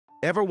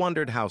Ever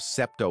wondered how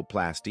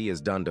septoplasty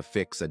is done to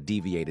fix a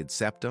deviated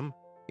septum?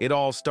 It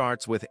all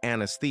starts with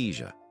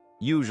anesthesia,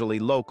 usually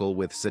local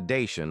with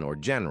sedation or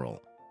general,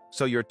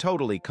 so you're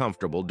totally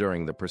comfortable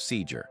during the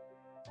procedure.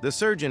 The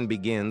surgeon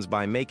begins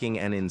by making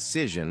an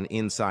incision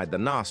inside the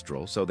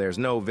nostril so there's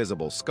no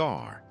visible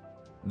scar.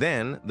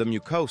 Then, the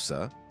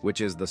mucosa,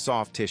 which is the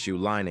soft tissue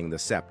lining the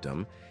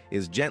septum,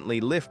 is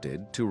gently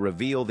lifted to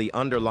reveal the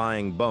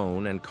underlying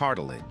bone and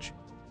cartilage.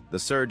 The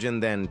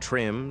surgeon then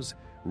trims,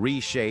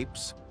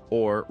 reshapes,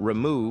 or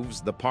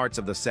removes the parts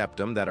of the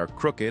septum that are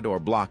crooked or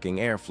blocking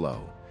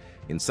airflow.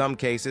 In some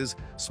cases,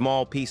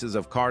 small pieces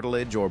of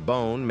cartilage or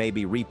bone may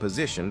be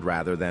repositioned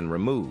rather than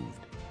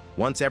removed.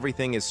 Once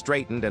everything is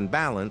straightened and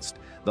balanced,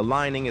 the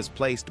lining is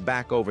placed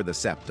back over the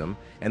septum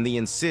and the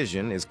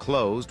incision is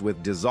closed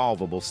with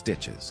dissolvable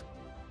stitches.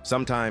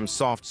 Sometimes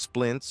soft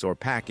splints or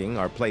packing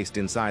are placed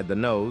inside the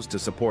nose to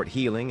support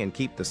healing and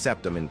keep the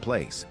septum in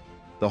place.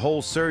 The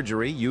whole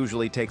surgery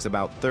usually takes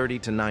about 30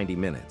 to 90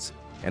 minutes,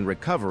 and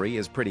recovery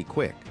is pretty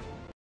quick.